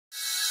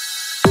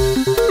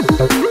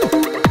YouTube,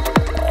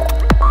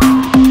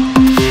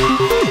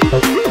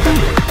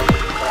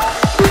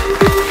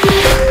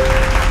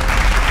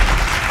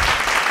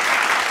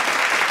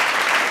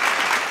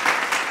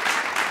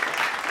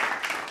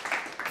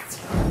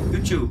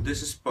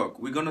 this is Puck.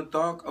 We're gonna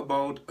talk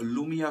about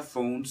Lumia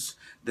phones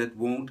that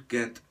won't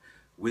get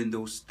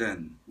Windows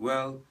 10.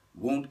 Well,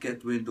 won't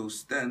get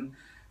Windows 10.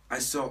 I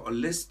saw a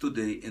list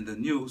today in the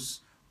news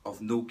of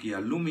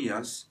Nokia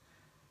Lumias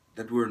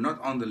that were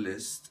not on the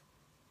list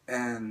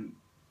and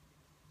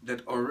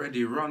that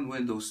already run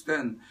Windows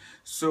 10.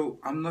 So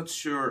I'm not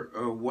sure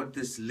what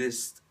this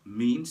list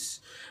means,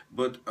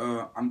 but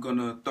I'm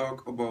gonna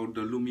talk about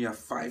the Lumia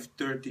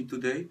 530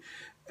 today.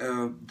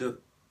 The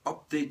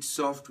update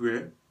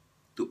software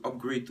to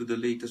upgrade to the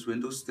latest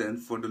Windows 10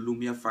 for the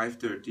Lumia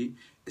 530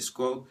 is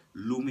called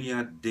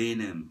Lumia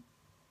Denim.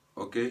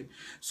 Okay,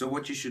 so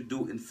what you should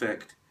do in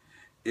fact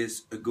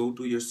is go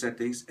to your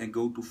settings and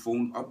go to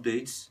phone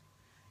updates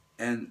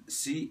and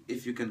see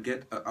if you can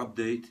get an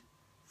update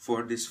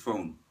for this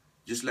phone.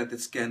 Just let it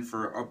scan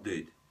for an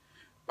update.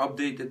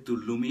 Update it to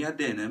Lumia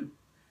Denim,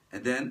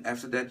 and then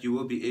after that you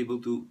will be able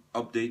to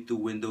update to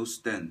Windows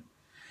 10.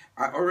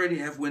 I already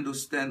have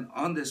Windows 10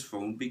 on this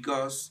phone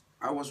because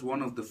I was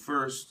one of the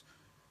first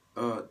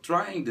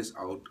trying this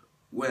out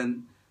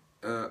when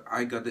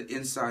I got the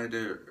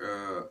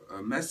insider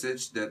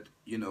message that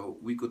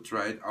we could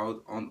try it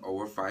out on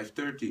our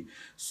 530.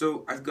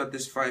 So I've got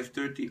this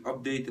 530,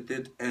 updated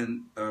it,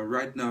 and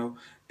right now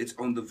it's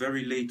on the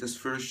very latest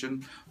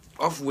version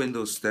of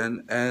Windows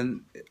 10,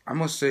 and I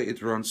must say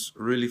it runs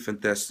really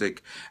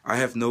fantastic. I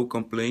have no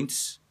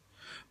complaints.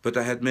 But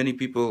I had many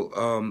people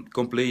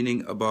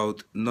complaining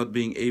about not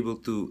being able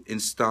to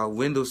install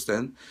Windows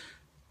 10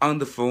 on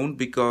the phone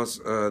because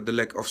the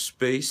lack of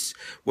space.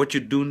 What you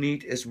do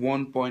need is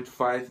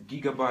 1.5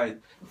 gigabyte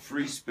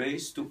free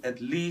space to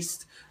at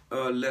least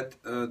let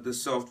the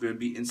software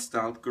be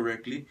installed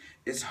correctly.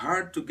 It's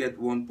hard to get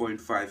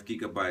 1.5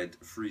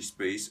 gigabyte free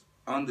space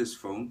on this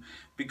phone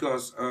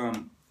because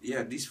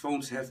yeah, these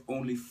phones have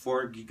only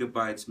 4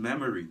 gigabytes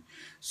memory.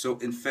 So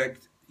in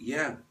fact,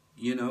 yeah,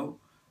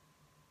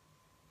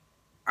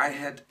 I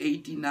had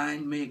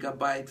 89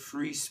 megabyte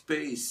free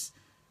space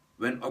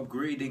when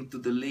upgrading to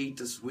the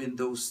latest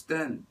Windows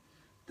 10.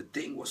 The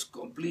thing was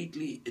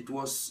completely, it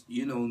was,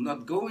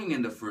 not going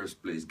in the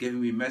first place,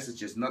 giving me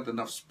messages, not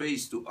enough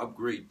space to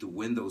upgrade to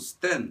Windows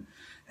 10.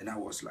 And I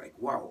was like,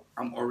 wow,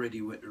 I'm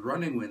already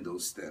running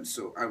Windows 10.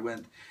 So I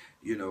went,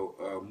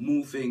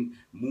 moving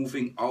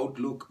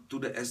Outlook to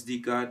the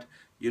SD card.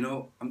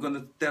 I'm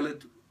gonna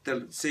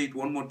say it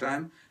one more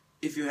time.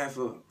 If you have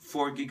a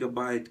 4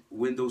 gigabyte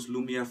Windows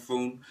Lumia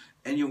phone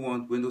and you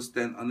want Windows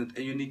 10 on it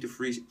and you need to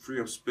free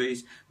up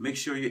space, make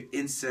sure you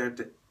insert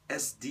the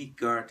SD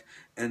card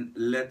and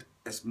let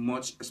as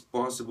much as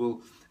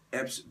possible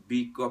apps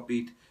be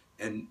copied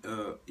and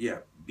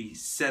be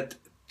set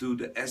to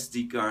the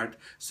SD card,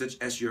 such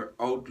as your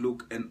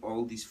Outlook and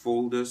all these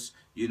folders,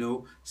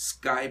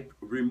 Skype,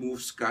 remove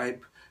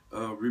Skype,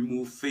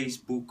 remove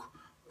Facebook,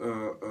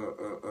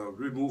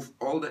 remove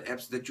all the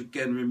apps that you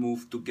can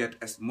remove to get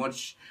as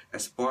much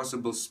as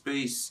possible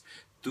space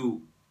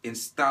to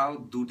install,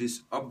 do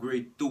this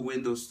upgrade to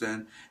Windows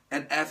 10,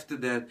 and after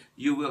that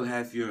you will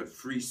have your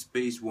free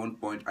space,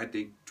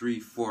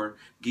 1.34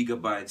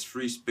 gigabytes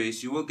free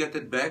space. You will get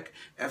it back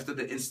after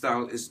the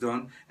install is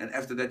done, and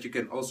after that you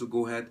can also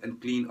go ahead and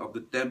clean up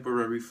the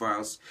temporary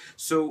files.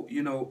 So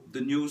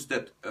the news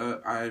that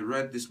I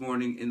read this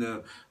morning in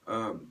the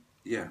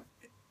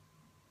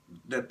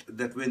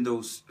that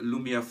Windows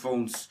Lumia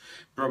phones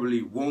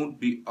probably won't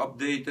be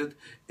updated.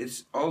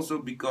 It's also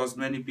because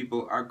many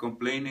people are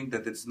complaining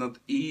that it's not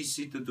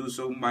easy to do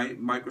so.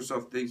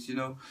 Microsoft thinks,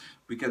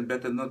 we can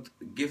better not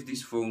give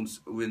these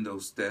phones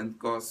Windows 10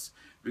 because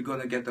we're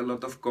gonna get a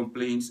lot of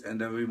complaints, and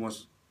then we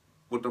must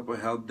put up a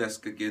help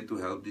desk again to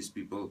help these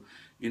people.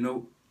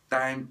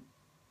 Time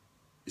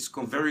is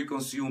very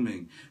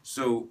consuming.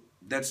 So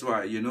that's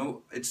why,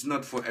 it's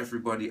not for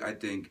everybody, I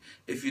think.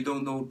 If you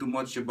don't know too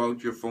much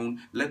about your phone,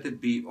 let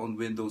it be on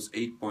Windows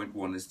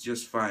 8.1. It's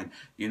just fine,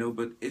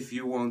 but if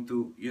you want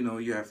to,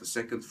 you have a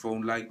second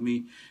phone like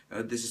me,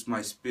 this is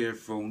my spare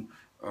phone,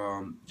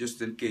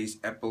 just in case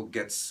Apple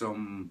gets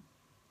some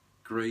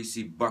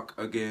crazy bug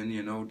again,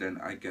 then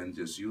I can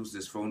just use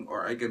this phone,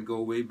 or I can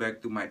go way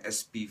back to my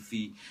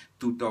SPV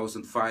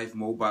 2005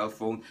 mobile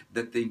phone.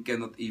 That thing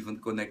cannot even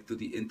connect to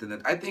the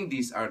internet. I think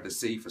these are the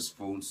safest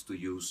phones to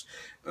use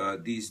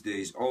these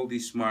days. All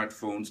these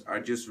smartphones are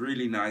just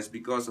really nice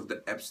because of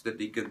the apps that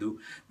they can do.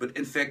 But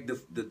in fact,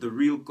 the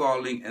real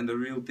calling and the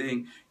real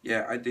thing,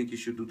 yeah, I think you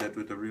should do that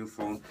with a real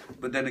phone.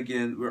 But then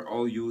again, we're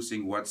all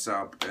using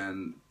WhatsApp,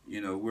 and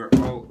we're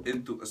all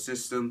into a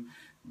system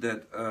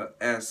that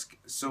ask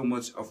so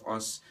much of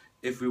us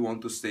if we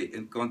want to stay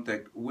in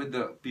contact with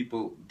the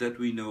people that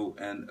we know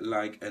and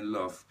like and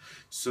love.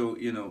 So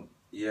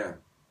yeah,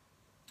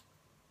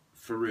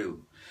 for real.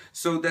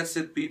 So that's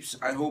it, peeps.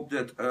 I hope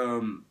that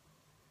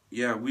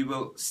yeah, we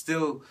will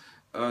still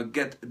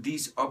get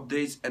these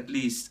updates, at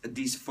least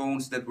these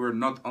phones that were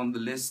not on the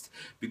list,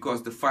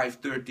 because the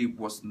 530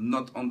 was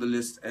not on the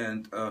list,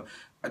 and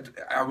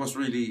I was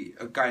really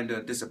kind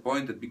of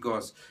disappointed,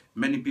 because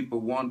many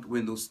people want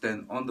Windows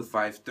 10 on the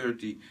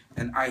 530,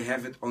 and I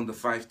have it on the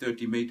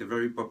 530, made a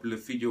very popular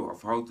video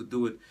of how to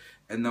do it,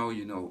 and now,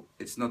 you know,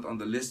 it's not on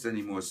the list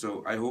anymore.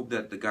 So I hope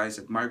that the guys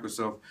at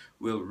Microsoft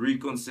will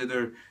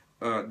reconsider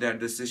their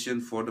decision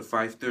for the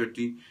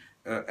 530,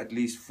 at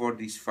least for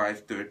these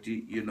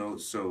 530, you know,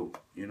 so,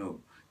 you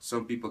know,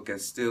 some people can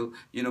still,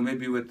 you know,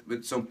 maybe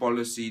with some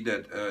policy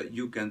that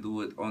you can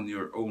do it on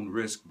your own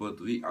risk, but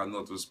we are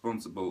not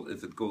responsible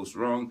if it goes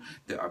wrong.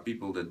 There are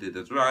people that did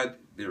it right.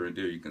 There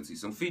you can see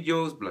some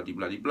videos, blah, blah,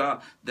 blah,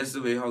 blah. That's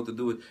the way how to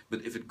do it.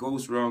 But if it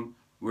goes wrong,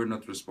 we're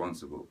not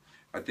responsible.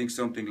 I think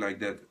something like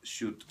that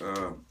should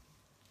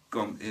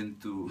come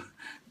into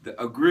the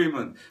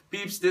agreement.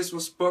 Peeps, this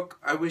was Puck.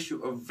 I wish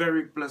you a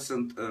very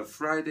pleasant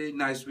Friday,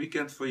 nice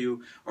weekend for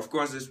you. Of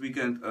course, this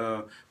weekend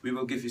we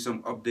will give you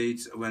some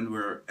updates when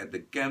we're at the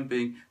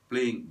camping,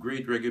 playing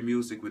great reggae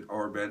music with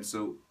our band.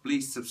 So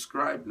please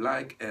subscribe,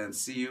 like, and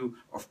see you,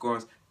 of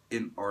course,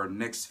 in our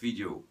next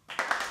video.